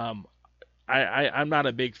 I'm not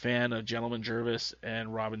a big fan of Gentleman Jervis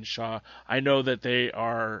and Robin Shaw. I know that they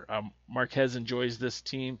are. Marquez enjoys this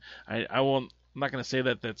team. I'm not going to say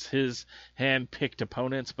that that's his hand-picked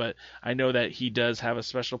opponents, but I know that he does have a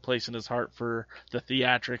special place in his heart for the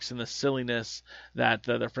theatrics and the silliness that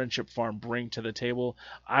the Friendship Farm bring to the table.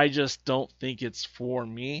 I just don't think it's for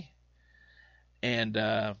me, and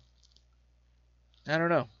I don't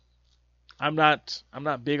know. I'm not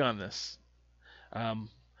big on this.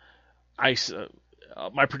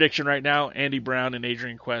 My prediction right now, Andy Brown and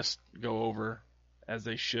Adrian Quest go over, as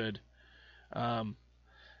they should.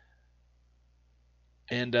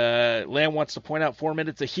 And Lamb wants to point out 4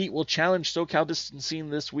 Minutes of Heat will challenge SoCal Distancing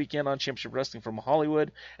this weekend on Championship Wrestling from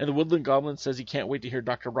Hollywood. And the Woodland Goblin says he can't wait to hear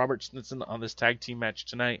Dr. Robert Stinson on this tag team match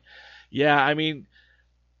tonight. Yeah, I mean,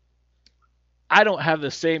 I don't have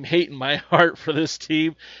the same hate in my heart for this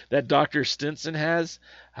team that Dr. Stinson has,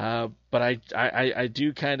 but I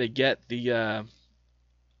do kind of get the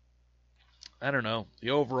the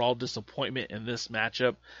overall disappointment in this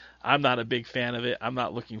matchup. I'm not a big fan of it. I'm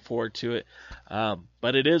not looking forward to it,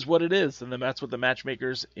 but it is what it is, and that's what the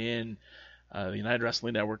matchmakers in the United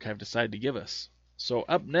Wrestling Network have decided to give us. So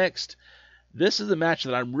up next, this is a match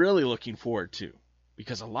that I'm really looking forward to,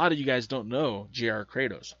 because a lot of you guys don't know JR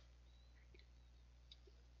Kratos.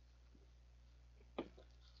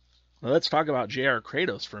 Now let's talk about JR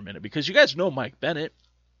Kratos for a minute, because you guys know Mike Bennett.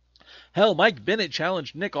 Hell, Mike Bennett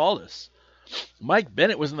challenged Nick Aldis. Mike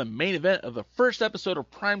Bennett was in the main event of the first episode of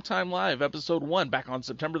Primetime Live, episode 1, back on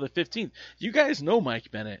September the 15th. You guys know Mike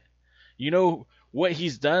Bennett. You know what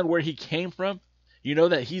he's done, where he came from. You know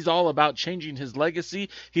that he's all about changing his legacy.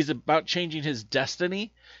 He's about changing his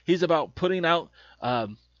destiny. He's about putting out a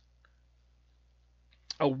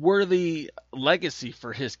worthy legacy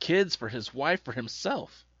for his kids, for his wife, for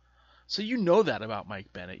himself. So you know that about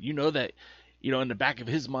Mike Bennett. You know that, in the back of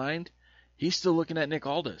his mind, he's still looking at Nick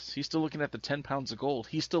Aldis. He's still looking at the 10 pounds of gold.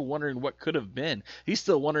 He's still wondering what could have been. He's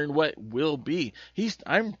still wondering what will be.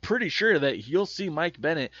 I'm pretty sure that you'll see Mike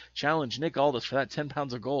Bennett challenge Nick Aldis for that 10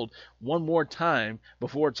 pounds of gold one more time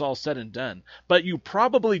before it's all said and done. But you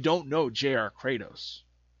probably don't know J.R. Kratos.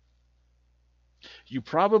 You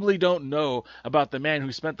probably don't know about the man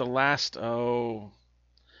who spent the last, he's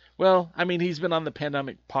been on the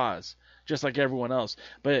pandemic pause, just like everyone else.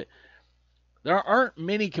 But there aren't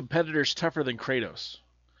many competitors tougher than Kratos.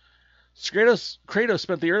 Kratos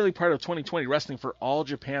spent the early part of 2020 wrestling for All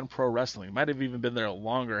Japan Pro Wrestling. Might have even been there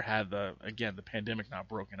longer had the pandemic not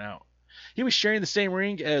broken out. He was sharing the same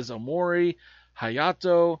ring as Omori,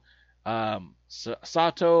 Hayato,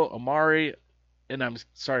 Sato, Amari, and I'm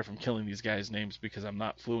sorry if I'm killing these guys' names because I'm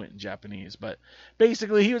not fluent in Japanese, but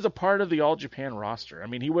basically he was a part of the All Japan roster. I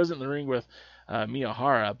mean, he wasn't in the ring with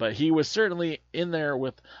Miyahara, but he was certainly in there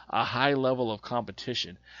with a high level of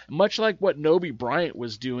competition. Much like what Nobi Bryant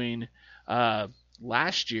was doing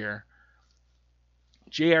last year,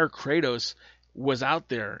 J.R. Kratos was out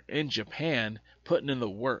there in Japan putting in the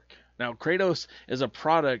work. Now, Kratos is a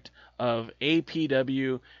product of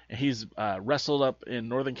APW. He's wrestled up in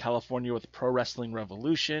Northern California with Pro Wrestling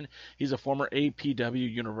Revolution. He's a former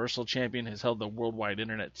APW Universal Champion, has held the Worldwide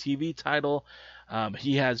Internet TV title.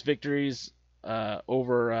 He has victories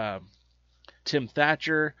over Tim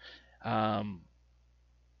Thatcher.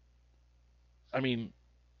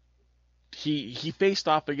 He faced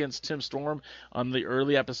off against Tim Storm on the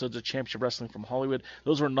early episodes of Championship Wrestling from Hollywood.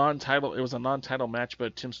 Those were non-title. It was a non-title match,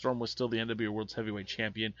 but Tim Storm was still the NWA World's Heavyweight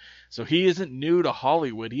Champion. So he isn't new to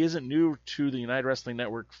Hollywood. He isn't new to the United Wrestling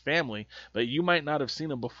Network family, but you might not have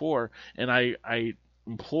seen him before, and I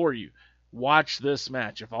implore you, watch this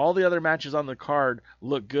match. If all the other matches on the card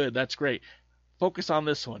look good, that's great. Focus on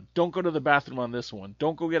this one. Don't go to the bathroom on this one.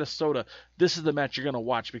 Don't go get a soda. This is the match you're going to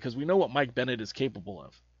watch because we know what Mike Bennett is capable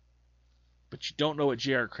of. But you don't know what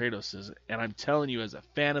J.R. Kratos is. And I'm telling you, as a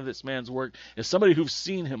fan of this man's work, as somebody who's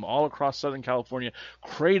seen him all across Southern California,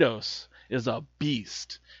 Kratos is a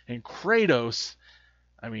beast. And Kratos,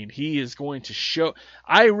 he is going to show.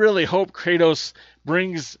 I really hope Kratos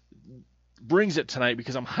brings it tonight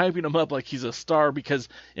because I'm hyping him up like he's a star because,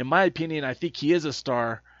 in my opinion, I think he is a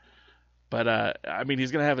star. But,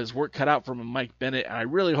 he's going to have his work cut out from Mike Bennett. And I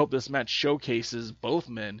really hope this match showcases both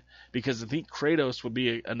men because I think Kratos would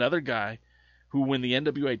be another guy who, when the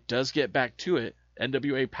NWA does get back to it,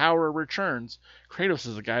 NWA Power returns, Kratos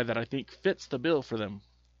is a guy that I think fits the bill for them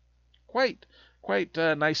quite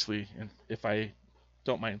nicely, if I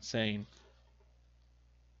don't mind saying.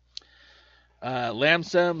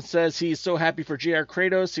 Lamsam says he's so happy for J.R.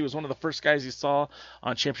 Kratos. He was one of the first guys he saw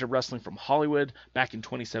on Championship Wrestling from Hollywood back in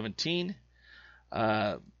 2017.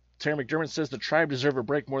 Terry McDermott says the Tribe deserve a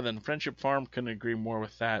break more than Friendship Farm. Couldn't agree more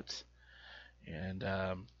with that. And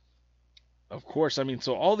of course,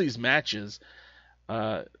 so all these matches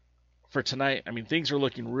for tonight, things are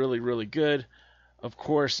looking really, really good. Of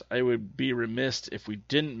course, I would be remiss if we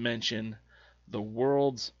didn't mention the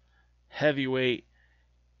World's Heavyweight.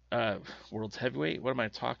 World's Heavyweight? What am I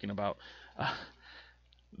talking about?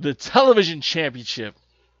 The Television Championship.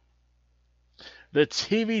 The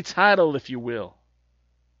TV title, if you will.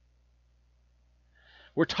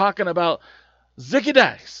 We're talking about Zicky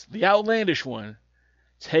Dice, the outlandish one,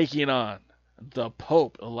 taking on the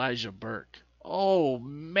Pope, Elijah Burke. Oh,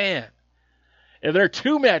 man. And there are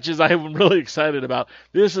two matches I am really excited about.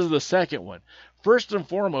 This is the second one. First and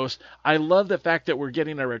foremost, I love the fact that we're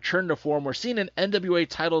getting a return to form. We're seeing an NWA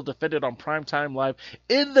title defended on Primetime Live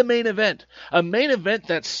in the main event. A main event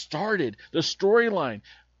that started the storyline.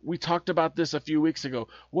 We talked about this a few weeks ago.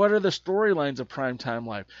 What are the storylines of Primetime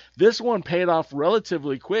Live? This one paid off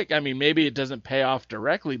relatively quick. Maybe it doesn't pay off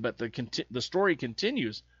directly, but the story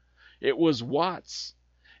continues. It was Watts.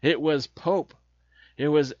 It was Pope. It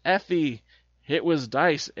was Effie. It was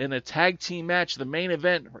Dice in a tag team match, the main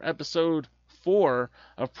event for episode 4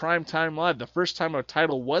 of Primetime Live. The first time a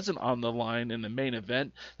title wasn't on the line in the main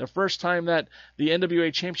event. The first time that the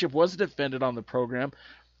NWA Championship wasn't defended on the program.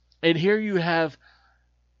 And here you have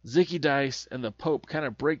Zicky Dice and the Pope kind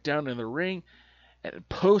of break down in the ring. And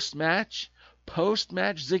post-match,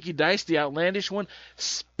 Zicky Dice, the outlandish one,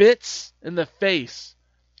 spits in the face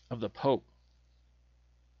of the Pope.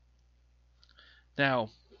 Now,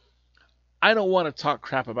 I don't want to talk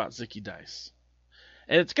crap about Zicky Dice.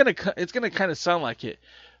 And it's gonna kind of sound like it,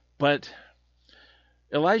 but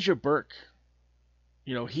Elijah Burke,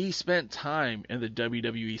 he spent time in the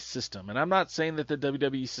WWE system. And I'm not saying that the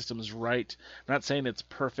WWE system is right. I'm not saying it's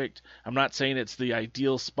perfect. I'm not saying it's the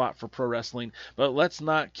ideal spot for pro wrestling. But let's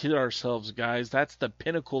not kid ourselves, guys. That's the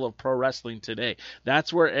pinnacle of pro wrestling today.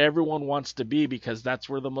 That's where everyone wants to be because that's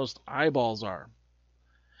where the most eyeballs are.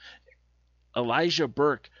 Elijah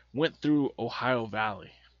Burke went through Ohio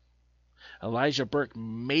Valley. Elijah Burke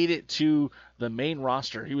made it to the main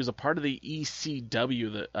roster. He was a part of the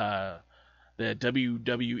ECW, the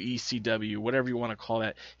WWECW, whatever you want to call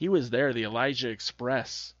that. He was there, the Elijah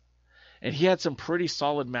Express. And he had some pretty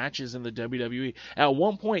solid matches in the WWE. At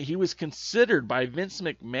one point, he was considered by Vince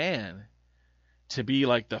McMahon to be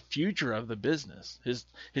like the future of the business,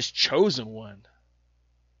 his chosen one.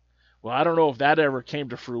 Well, I don't know if that ever came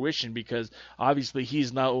to fruition because obviously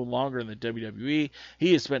he's no longer in the WWE.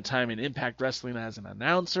 He has spent time in Impact Wrestling as an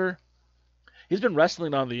announcer. He's been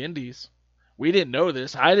wrestling on the indies. We didn't know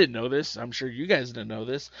this. I didn't know this. I'm sure you guys didn't know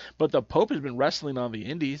this. But the Pope has been wrestling on the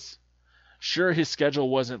indies. Sure, his schedule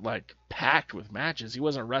wasn't like packed with matches. He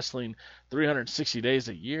wasn't wrestling 360 days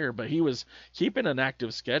a year, but he was keeping an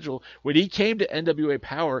active schedule. When he came to NWA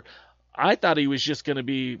Power, I thought he was just going to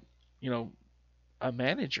be, a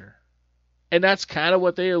manager. And that's kind of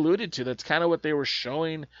what they alluded to. That's kind of what they were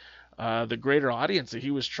showing the greater audience, that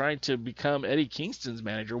he was trying to become Eddie Kingston's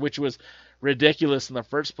manager, which was ridiculous in the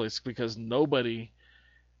first place because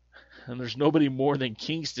there's nobody more than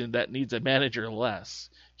Kingston that needs a manager less.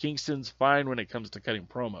 Kingston's fine when it comes to cutting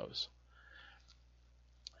promos.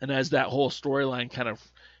 And as that whole storyline kind of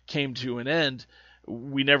came to an end,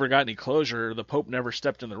 we never got any closure. The Pope never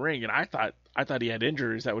stepped in the ring, and I thought he had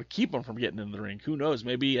injuries that would keep him from getting in the ring. Who knows?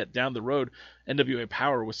 Maybe down the road, NWA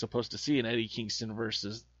Power was supposed to see an Eddie Kingston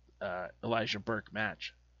versus Elijah Burke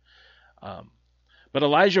match. But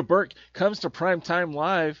Elijah Burke comes to Primetime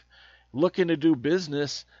Live looking to do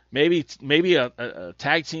business. Maybe a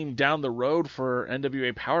tag team down the road for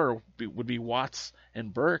NWA Power would be Watts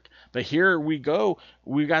and Burke. But here we go.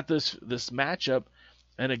 We got this matchup.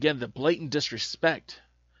 And again, the blatant disrespect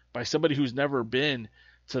by somebody who's never been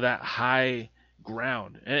to that high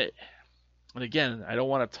ground. And again, I don't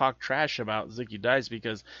want to talk trash about Zicky Dice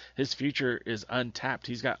because his future is untapped.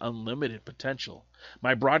 He's got unlimited potential.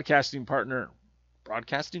 My podcasting partner,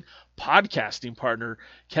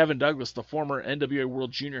 Kevin Douglas, the former NWA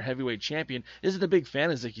World Junior Heavyweight Champion, isn't a big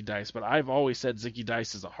fan of Zicky Dice, but I've always said Zicky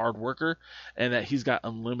Dice is a hard worker and that he's got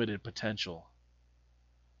unlimited potential.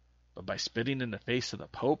 But by spitting in the face of the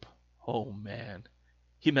Pope, oh man,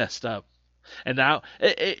 he messed up. And now,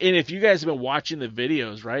 and if you guys have been watching the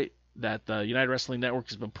videos, right, that the United Wrestling Network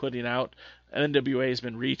has been putting out, NWA has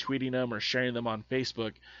been retweeting them or sharing them on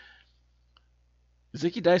Facebook,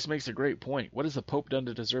 Zicky Dice makes a great point. What has the Pope done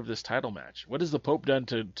to deserve this title match? What has the Pope done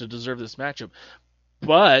to deserve this matchup?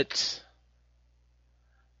 But,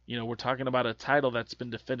 we're talking about a title that's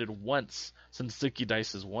been defended once since Zicky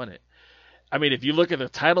Dice has won it. I mean, if you look at the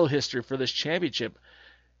title history for this championship,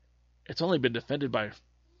 it's only been defended by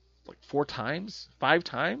like 4 times, 5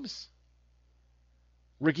 times.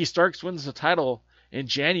 Ricky Starks wins the title in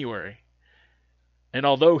January. And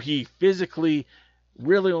although he physically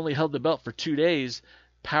really only held the belt for 2 days,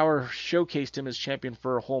 Power showcased him as champion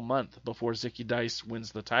for a whole month before Zicky Dice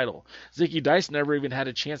wins the title. Zicky Dice never even had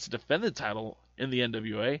a chance to defend the title in the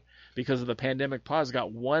NWA because of the pandemic pause.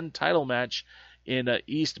 Got one title match in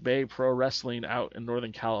East Bay Pro Wrestling out in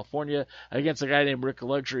Northern California against a guy named Rick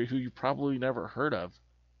Luxury who you probably never heard of.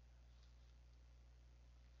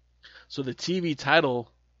 So the TV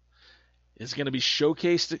title is going to be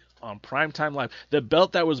showcased on Primetime Live. The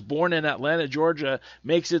belt that was born in Atlanta, Georgia,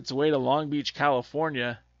 makes its way to Long Beach,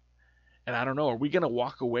 California. And I don't know, are we going to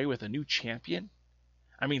walk away with a new champion?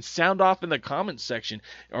 I mean, sound off in the comments section.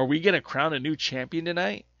 Are we going to crown a new champion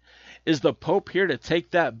tonight? Is the Pope here to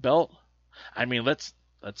take that belt? I mean, let's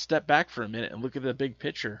step back for a minute and look at the big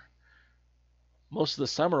picture. Most of the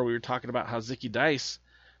summer, we were talking about how Zicky Dice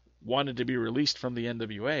wanted to be released from the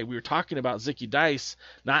NWA. We were talking about Zicky Dice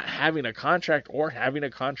not having a contract or having a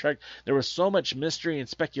contract. There was so much mystery and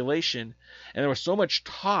speculation, and there was so much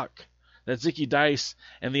talk that Zicky Dice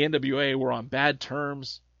and the NWA were on bad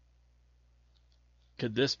terms.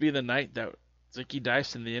 Could this be the night that Zicky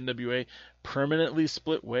Dice and the NWA permanently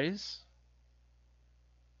split ways?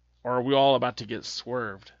 Or are we all about to get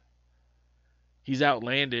swerved? He's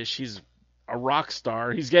outlandish. He's a rock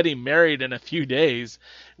star. He's getting married in a few days.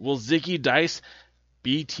 Will Zicky Dice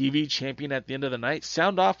be TV champion at the end of the night?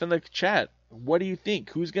 Sound off in the chat. What do you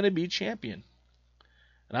think? Who's going to be champion?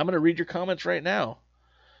 And I'm going to read your comments right now.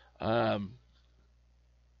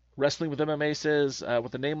 Wrestling with MMA says,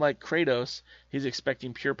 with a name like Kratos, he's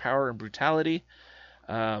expecting pure power and brutality.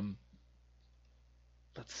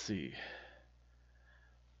 Let's see.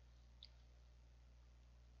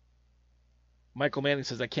 Michael Manning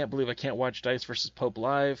says, I can't believe I can't watch Dice versus Pope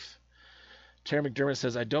live. Terry McDermott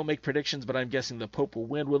says, I don't make predictions, but I'm guessing the Pope will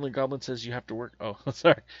win. Woodland Goblin says, you have to work. Oh,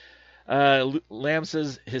 sorry. Lamb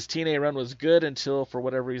says, his TNA run was good until, for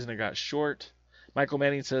whatever reason, it got short. Michael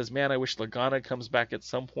Manning says, man, I wish Lagana comes back at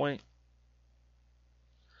some point.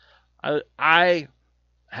 I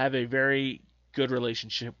have a very good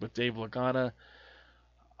relationship with Dave Lagana.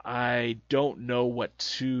 I don't know what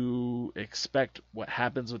to expect, what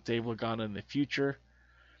happens with Dave Lagana in the future.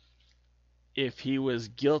 If he was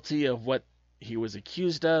guilty of what he was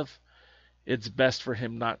accused of, it's best for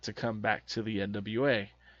him not to come back to the NWA.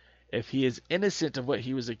 If he is innocent of what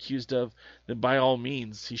he was accused of, then by all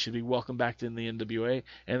means, he should be welcomed back to the NWA,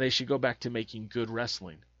 and they should go back to making good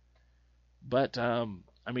wrestling. But, in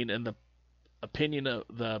the opinion of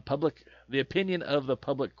the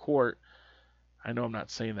public court, I know I'm not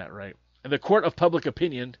saying that right. In the court of public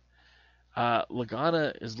opinion,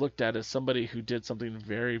 Lagana is looked at as somebody who did something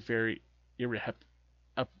very, very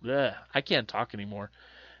I can't talk anymore.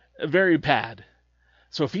 Very bad.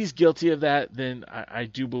 So if he's guilty of that, then I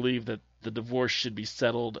do believe that the divorce should be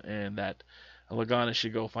settled and that Lagana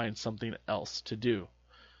should go find something else to do.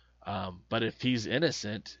 But if he's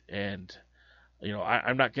innocent, and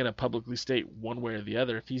I'm not going to publicly state one way or the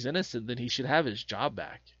other. If he's innocent, then he should have his job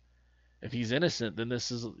back. If he's innocent, then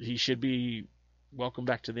he should be welcomed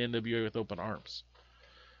back to the NWA with open arms.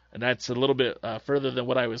 And that's a little bit further than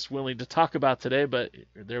what I was willing to talk about today, but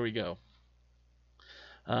there we go.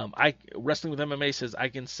 Wrestling with MMA says, I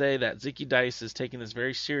can say that Zicky Dice is taking this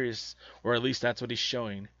very serious, or at least that's what he's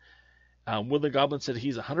showing. Woodland Goblin said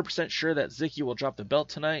he's 100% sure that Zicky will drop the belt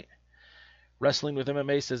tonight. Wrestling with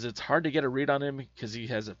MMA says it's hard to get a read on him because he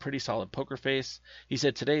has a pretty solid poker face. He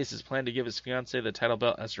said today is his plan to give his fiance the title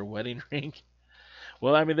belt as her wedding ring.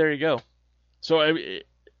 Well, there you go. So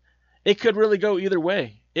it could really go either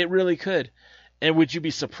way. It really could. And would you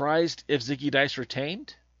be surprised if Zicky Dice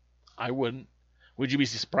retained? I wouldn't. Would you be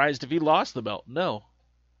surprised if he lost the belt? No,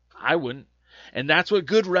 I wouldn't. And that's what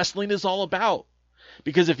good wrestling is all about.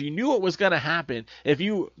 Because if you knew what was going to happen, if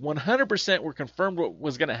you 100% were confirmed what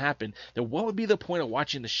was going to happen, then what would be the point of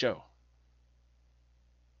watching the show?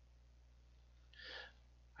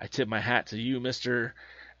 I tip my hat to you, Mr.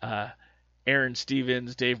 Aaron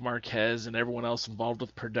Stevens, Dave Marquez, and everyone else involved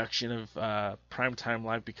with production of Primetime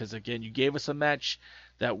Live, because, again, you gave us a match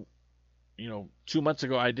that, 2 months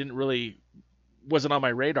ago wasn't on my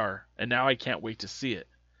radar, and now I can't wait to see it.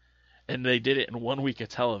 And they did it in 1 week of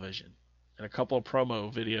television and a couple of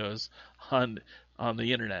promo videos on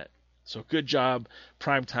the internet. So good job,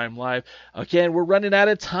 Primetime Live. Again, we're running out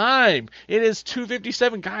of time. It is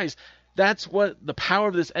 2:57, guys. That's what the power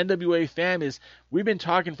of this NWA fam is. We've been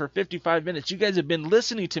talking for 55 minutes. You guys have been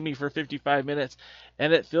listening to me for 55 minutes,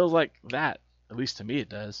 and it feels like that. At least to me it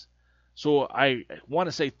does. So I want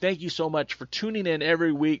to say thank you so much for tuning in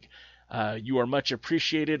every week. You are much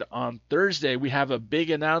appreciated. On Thursday, we have a big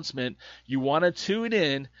announcement. You want to tune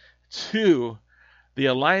in to the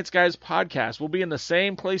Alliance Guys podcast. We'll be in the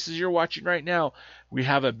same places you're watching right now. We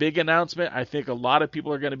have a big announcement I think a lot of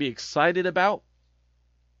people are going to be excited about.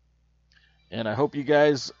 And I hope you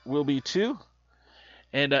guys will be too.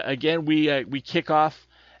 And again, we kick off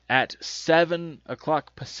at 7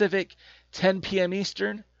 o'clock Pacific, 10 p.m.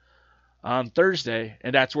 Eastern on Thursday,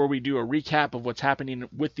 and that's where we do a recap of what's happening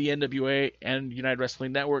with the NWA and United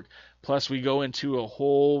Wrestling Network. Plus, we go into a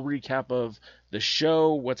whole recap of the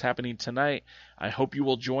show, what's happening tonight. I hope you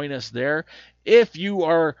will join us there. If you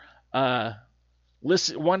are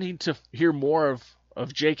wanting to hear more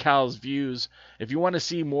of J. Cal's views, if you want to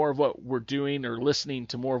see more of what we're doing or listening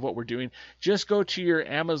to more of what we're doing, just go to your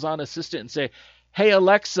Amazon Assistant and say, hey,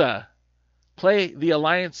 Alexa, play the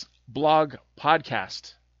Alliance Blog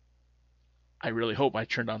podcast. I really hope I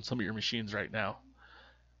turned on some of your machines right now.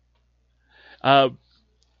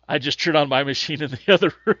 I just turned on my machine in the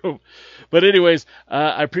other room. But anyways,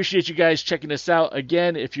 I appreciate you guys checking us out.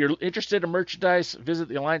 Again, if you're interested in merchandise, visit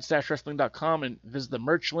the alliance-wrestling.com and visit the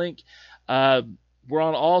merch link. We're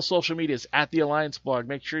on all social medias at the Alliance Blog.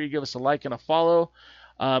 Make sure you give us a like and a follow.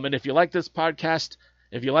 And if you like this podcast,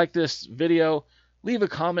 if you like this video, leave a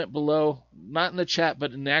comment below. Not in the chat,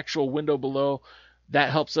 but in the actual window below. That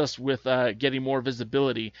helps us with getting more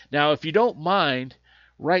visibility. Now, if you don't mind,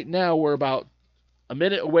 right now we're about a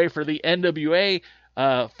minute away for the NWA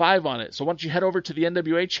 5 on it. So why don't you head over to the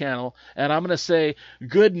NWA channel, and I'm going to say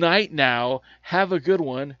good night now. Have a good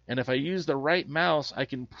one. And if I use the right mouse, I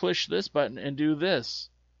can push this button and do this.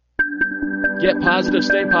 Get positive,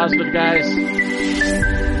 stay positive, guys.